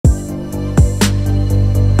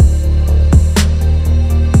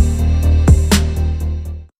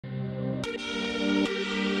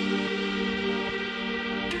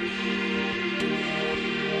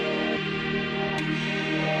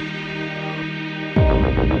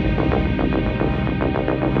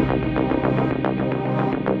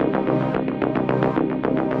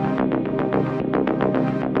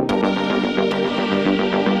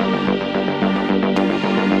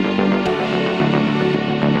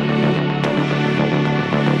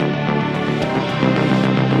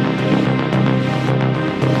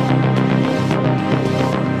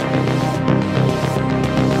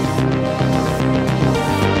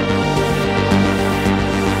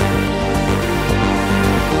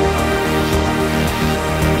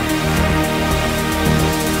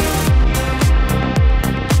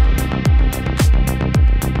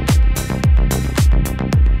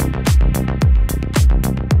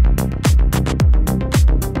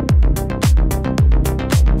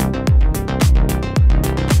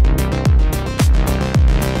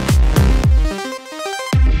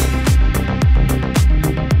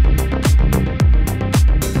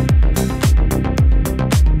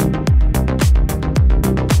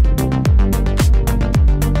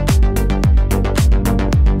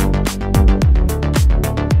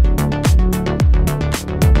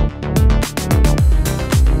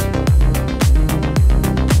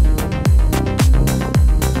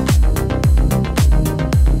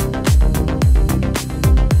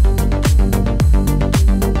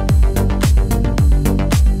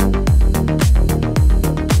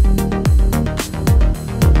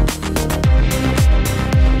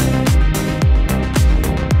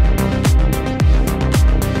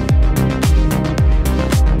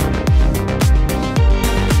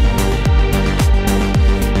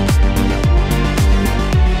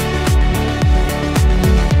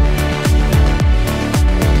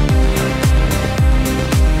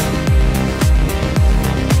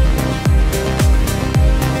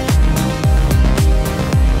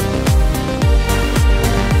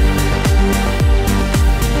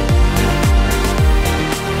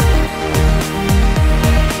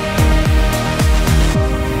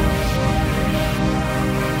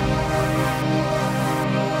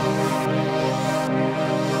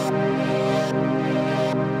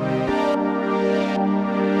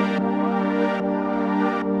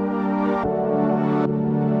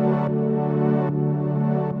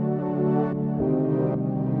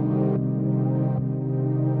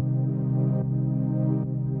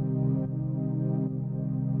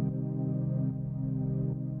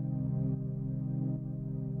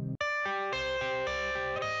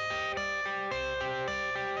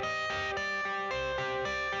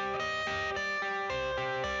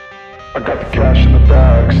I got the cash in the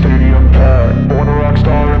bag, stadium packed. Born a rock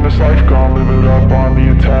star in this life, gon' live it up on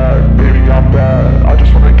the attack. Baby, I'm bad, I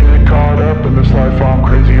just wanna get caught up in this life. I'm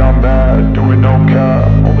crazy, I'm mad, doing no cap.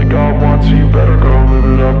 Only God wants, so you better go live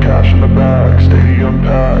it up. Cash in the bag, stadium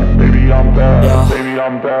packed. Baby, I'm bad, yeah. Baby,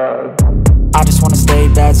 I'm bad. I just wanna stay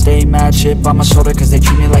bad, stay mad. Chip on my shoulder cause they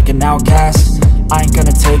treat me like an outcast. I ain't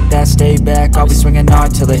gonna take that, stay back. I'll be swinging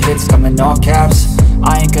hard till the hits come in all caps.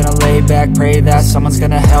 I ain't gonna lay back, pray that someone's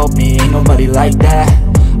gonna help me. Ain't nobody like that.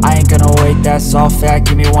 I ain't gonna wait, that's all fact.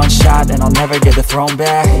 Give me one shot and I'll never get the throne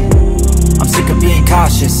back. I'm sick of being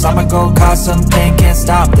cautious, I'ma go cause something, can't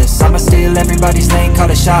stop this. I'ma steal everybody's lane, call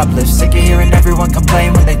it shoplift. Sick of hearing everyone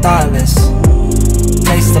complain when they thoughtless.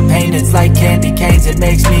 Taste the pain, it's like candy canes. It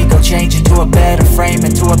makes me go change into a better frame,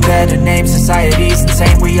 into a better name. Society's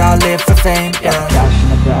insane, we all live for fame, yeah. Cash in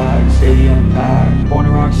the bag, stadium packed. Born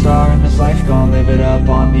a rock star in this life, gon' live it up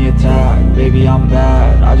on the attack. Baby, I'm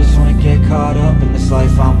bad, I just wanna get caught up in this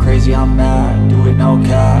life. I'm crazy, I'm mad, do it no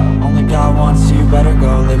cap. Only God wants, so you better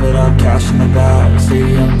go live it up. Cash in the bag,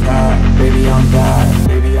 stadium packed. Baby, I'm bad,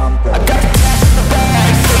 baby, I'm bad. I got the cash in the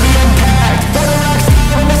bag, stadium packed. Born a rock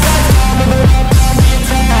star in this life, gon' live it up.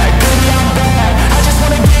 Baby, I'm bad, I just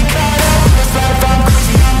wanna get caught up in this life. I'm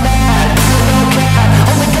crazy, I'm mad, do it no cap.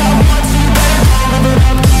 Only God wants, so you better go live it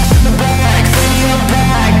up. Cash in the bag, stadium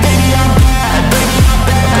packed. Baby, I'm bad, baby, I'm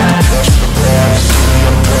bad. Cash in the bag,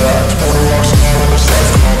 stadium packed. Born a rock star in this life,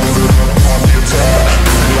 gon' live it up on the attack.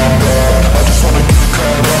 Baby, I'm bad, I just wanna get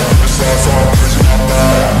caught up in this life. I'm crazy, I'm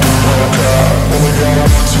mad, do it no cap. Only God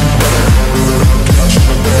wants, so you better go live it up. Cash in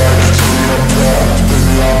the bag, stadium packed.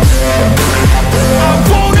 Baby, I'm bad, baby, I'm bad. I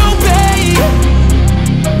won't obey.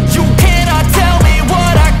 You cannot tell me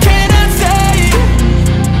what I cannot say.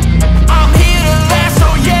 I'm here to last, so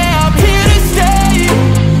yeah, I'm here to stay.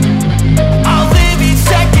 I'll live each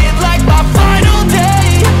second like my final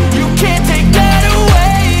day. You can't take that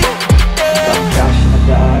away, yeah. Cash in the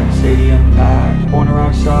bag, stadium packed. Born a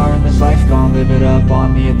rock star in this life, gon' live it up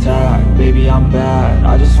on the attack. Baby, I'm bad,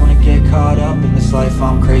 I just wanna get caught up in this life.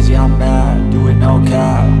 I'm crazy, I'm mad, do it no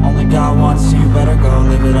cap. Only God wants, so you better go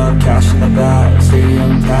live it up. Cash in the bag,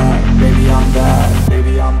 stadium packed. Baby, I'm bad,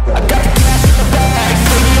 baby, I'm bad.